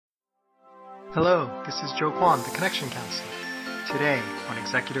Hello, this is Joe Kwan, the Connection Counselor. Today on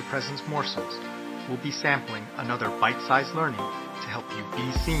Executive Presence Morsels, we'll be sampling another bite-sized learning to help you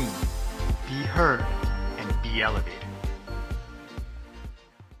be seen, be heard, and be elevated.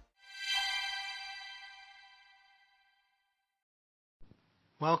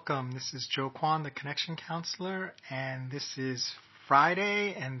 Welcome, this is Joe Kwan, the Connection Counselor, and this is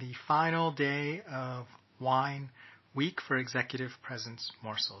Friday and the final day of Wine Week for Executive Presence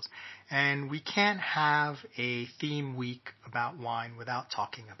Morsels. And we can't have a theme week about wine without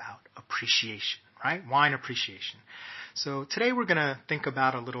talking about appreciation, right? Wine appreciation. So today we're going to think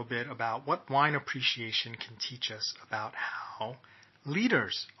about a little bit about what wine appreciation can teach us about how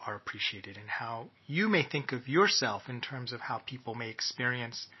leaders are appreciated and how you may think of yourself in terms of how people may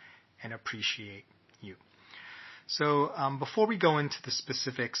experience and appreciate you. So before we go into the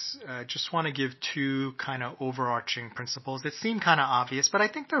specifics, I just want to give two kind of overarching principles that seem kind of obvious, but I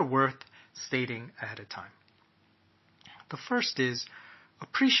think they're worth stating ahead of time. The first is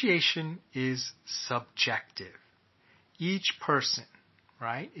appreciation is subjective. Each person,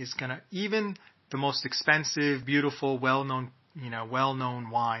 right, is going to, even the most expensive, beautiful, well-known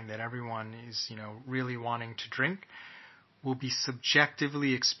wine that everyone is, really wanting to drink will be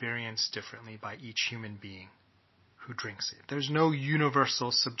subjectively experienced differently by each human being who drinks it. There's no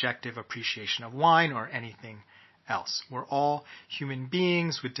universal subjective appreciation of wine or anything else. We're all human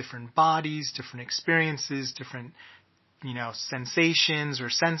beings with different bodies, different experiences, different, sensations or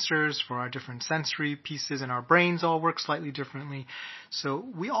sensors for our different sensory pieces, and our brains all work slightly differently. So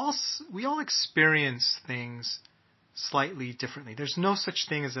we all experience things slightly differently. There's no such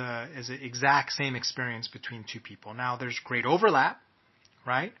thing as an exact same experience between two people. Now, there's great overlap,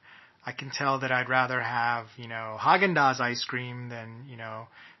 right? I can tell that I'd rather have, Haagen-Dazs ice cream than,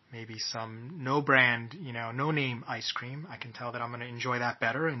 maybe some no-brand, no-name ice cream. I can tell that I'm going to enjoy that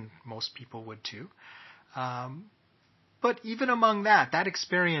better, and most people would too. But even among that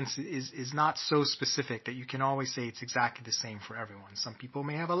experience is not so specific that you can always say it's exactly the same for everyone. Some people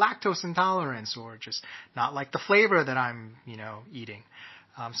may have a lactose intolerance or just not like the flavor that I'm, eating.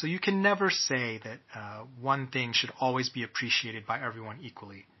 So you can never say that one thing should always be appreciated by everyone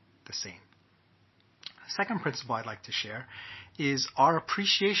equally the same. The second principle I'd like to share is our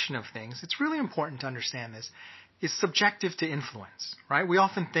appreciation of things. It's really important to understand this. Is subjective to influence, right? We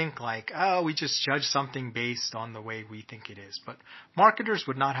often think like, we just judge something based on the way we think it is. But marketers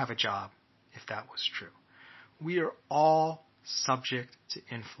would not have a job if that was true. We are all subject to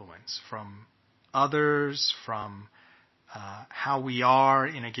influence from others, from how we are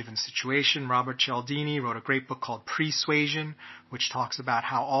in a given situation. Robert Cialdini wrote a great book called Persuasion, which talks about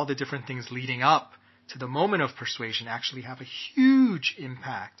how all the different things leading up to the moment of persuasion actually have a huge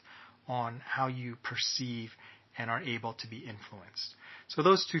impact on how you perceive and are able to be influenced. So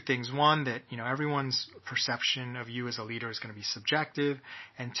those two things, one, that everyone's perception of you as a leader is going to be subjective,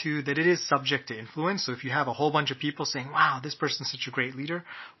 and two, that it is subject to influence. So if you have a whole bunch of people saying, wow, this person's such a great leader,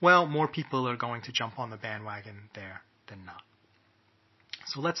 well, more people are going to jump on the bandwagon there than not.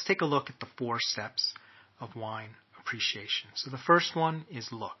 So let's take a look at the 4 steps of wine appreciation. So the first one is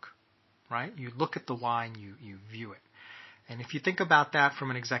look, right? You look at the wine, you view it. And if you think about that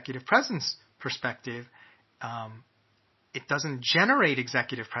from an executive presence perspective, it doesn't generate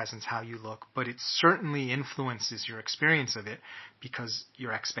executive presence how you look, but it certainly influences your experience of it, because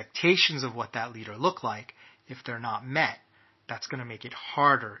your expectations of what that leader look like, if they're not met, that's going to make it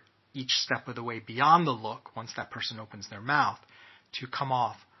harder each step of the way beyond the look, once that person opens their mouth, to come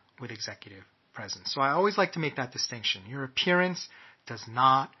off with executive presence. So I always like to make that distinction. Your appearance does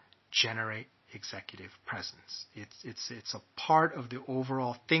not generate executive presence. It's a part of the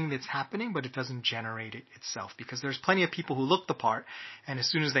overall thing that's happening, but it doesn't generate it itself, because there's plenty of people who look the part, and as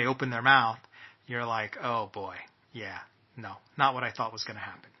soon as they open their mouth, you're like, oh boy, yeah, no, not what I thought was going to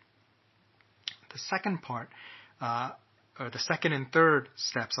happen. The second part, or the second and third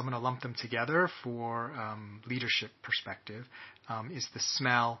steps, I'm going to lump them together for leadership perspective, is the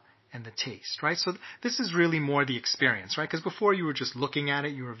smell and the taste, right? So this is really more the experience, right? Because before you were just looking at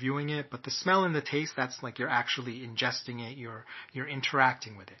it, you were viewing it, but the smell and the taste, that's like you're actually ingesting it, you're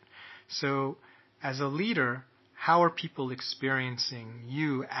interacting with it. So as a leader, how are people experiencing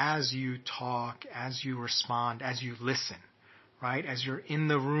you as you talk, as you respond, as you listen, right? As you're in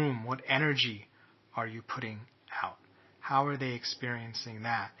the room, what energy are you putting out? How are they experiencing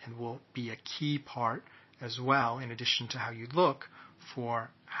that? And will be a key part as well, in addition to how you look, for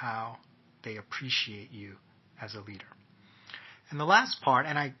how they appreciate you as a leader. And the last part,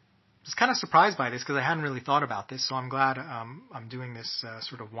 and I was kind of surprised by this because I hadn't really thought about this, so I'm glad I'm doing this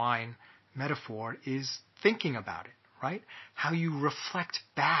sort of wine metaphor, is thinking about it, right? How you reflect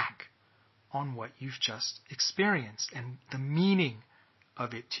back on what you've just experienced and the meaning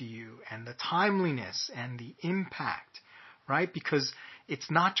of it to you and the timeliness and the impact, right? Because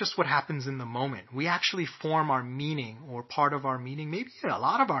it's not just what happens in the moment. We actually form our meaning or part of our meaning, maybe a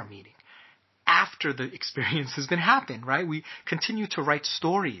lot of our meaning, after the experience has been happened, right? We continue to write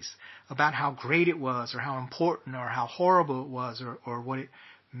stories about how great it was or how important or how horrible it was or what it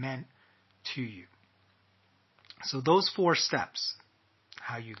meant to you. So those 4 steps,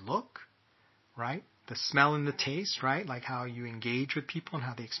 how you look, right? The smell and the taste, right? Like how you engage with people and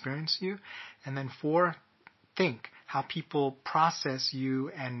how they experience you. And then 4, think how people process you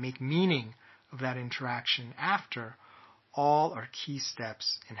and make meaning of that interaction after, all are key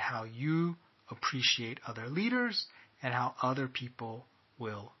steps in how you appreciate other leaders and how other people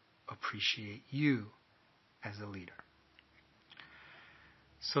will appreciate you as a leader.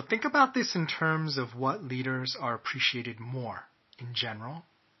 So think about this in terms of what leaders are appreciated more in general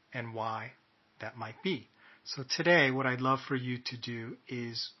and why that might be. So today, what I'd love for you to do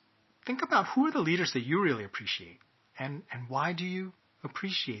is think about who are the leaders that you really appreciate and why do you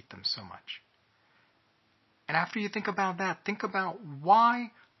appreciate them so much? And after you think about that, think about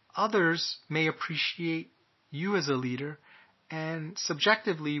why others may appreciate you as a leader and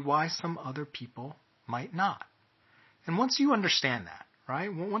subjectively why some other people might not. And once you understand that,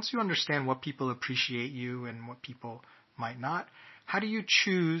 right? Once you understand what people appreciate you and what people might not, how do you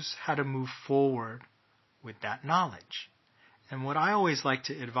choose how to move forward with that knowledge? And what I always like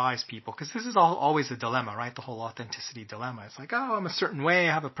to advise people, because this is always a dilemma, right? The whole authenticity dilemma. It's like, oh, I'm a certain way.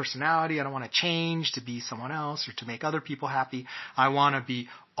 I have a personality. I don't want to change to be someone else or to make other people happy. I want to be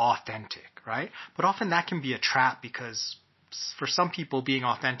authentic, right? But often that can be a trap because for some people, being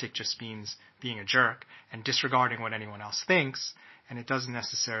authentic just means being a jerk and disregarding what anyone else thinks. And it doesn't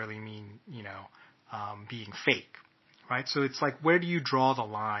necessarily mean, being fake, right? So it's like, where do you draw the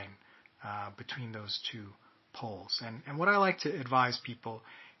line between those 2 poles? And what I like to advise people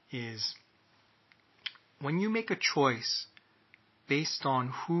is when you make a choice based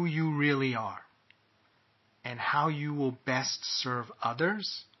on who you really are and how you will best serve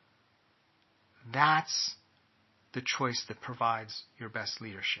others, that's the choice that provides your best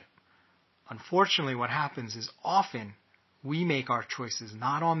leadership. Unfortunately, what happens is often we make our choices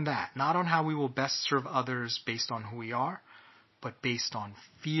not on that, not on how we will best serve others based on who we are, but based on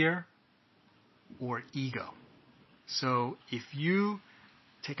fear or ego. So if you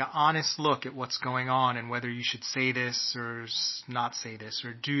take an honest look at what's going on and whether you should say this or not say this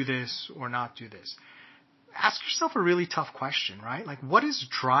or do this or not do this, ask yourself a really tough question, right? Like, what is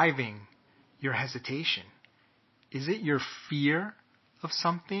driving your hesitation? Is it your fear of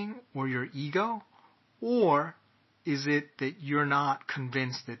something or your ego? Or is it that you're not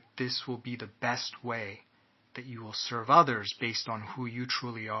convinced that this will be the best way that you will serve others based on who you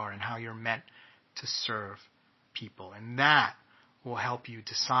truly are and how you're meant to serve people? And that will help you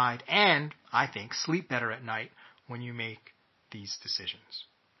decide and, I think, sleep better at night when you make these decisions.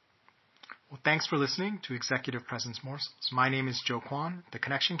 Well, thanks for listening to Executive Presence Morsels. My name is Joe Kwan, the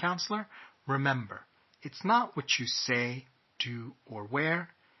Connection Counselor. Remember, it's not what you say, do, or wear.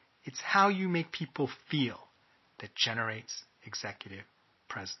 It's how you make people feel that generates executive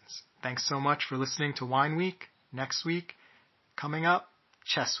presence. Thanks so much for listening to Wine Week. Next week, coming up,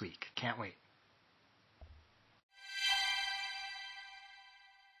 Chess Week. Can't wait.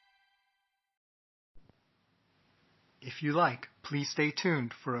 If you like, please stay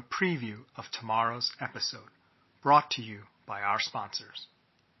tuned for a preview of tomorrow's episode, brought to you by our sponsors.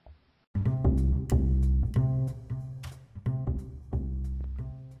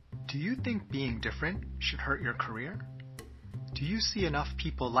 Do you think being different should hurt your career? Do you see enough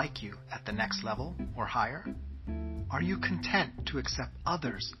people like you at the next level or higher? Are you content to accept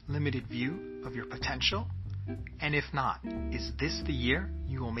others' limited view of your potential? And if not, is this the year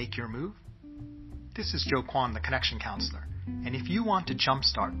you will make your move? This is Joe Kwan, the Connection Counselor, and if you want to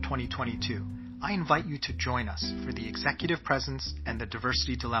jumpstart 2022, I invite you to join us for the Executive Presence and the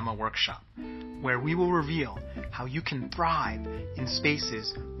Diversity Dilemma Workshop, where we will reveal how you can thrive in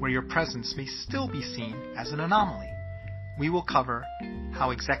spaces where your presence may still be seen as an anomaly. We will cover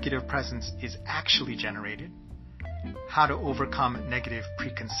how executive presence is actually generated, how to overcome negative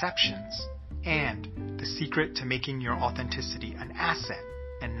preconceptions, and the secret to making your authenticity an asset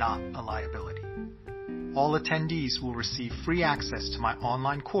and not a liability. All attendees will receive free access to my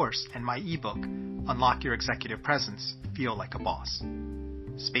online course and my ebook, Unlock Your Executive Presence, Feel Like a Boss.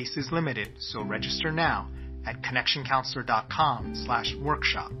 Space is limited, so register now at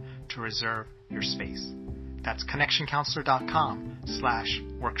connectioncounselor.com/workshop to reserve your space. That's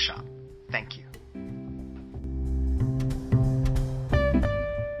connectioncounselor.com/workshop. Thank you.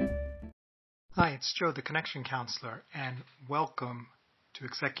 Hi, it's Joe, the Connection Counselor, and welcome to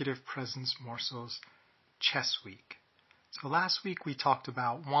Executive Presence Morsels Chess Week. So last week we talked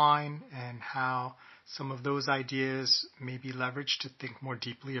about wine and how some of those ideas may be leveraged to think more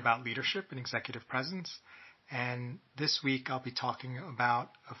deeply about leadership and executive presence. And this week I'll be talking about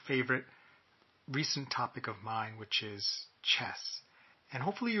a favorite recent topic of mine, which is chess. And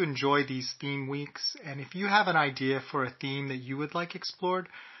hopefully you enjoy these theme weeks. And if you have an idea for a theme that you would like explored,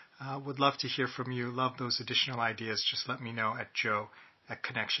 would love to hear from you. Love those additional ideas. Just let me know at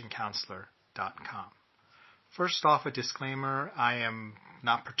joe@connectioncounselor.com. First off, a disclaimer. I am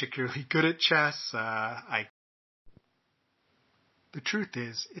not particularly good at chess. The truth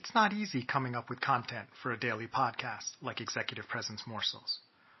is, it's not easy coming up with content for a daily podcast like Executive Presence Morsels.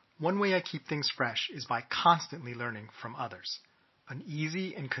 One way I keep things fresh is by constantly learning from others. An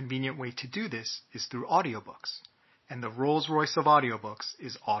easy and convenient way to do this is through audiobooks. And the Rolls-Royce of audiobooks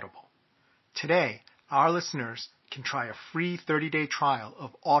is Audible. Today, our listeners can try a free 30-day trial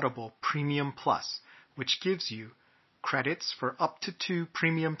of Audible Premium Plus, which gives you credits for up to 2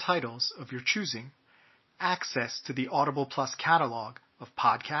 premium titles of your choosing, access to the Audible Plus catalog of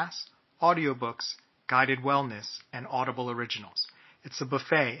podcasts, audiobooks, guided wellness, and Audible originals. It's a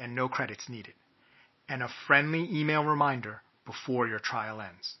buffet and no credits needed. And a friendly email reminder before your trial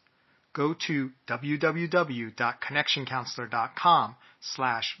ends. Go to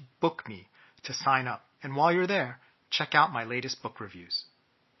www.connectioncounselor.com/bookme to sign up. And while you're there, check out my latest book reviews.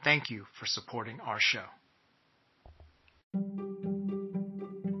 Thank you for supporting our show.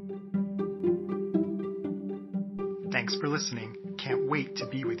 Thanks for listening. Can't wait to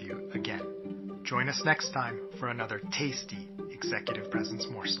be with you again. Join us next time for another tasty Executive Presence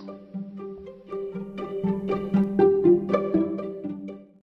morsel.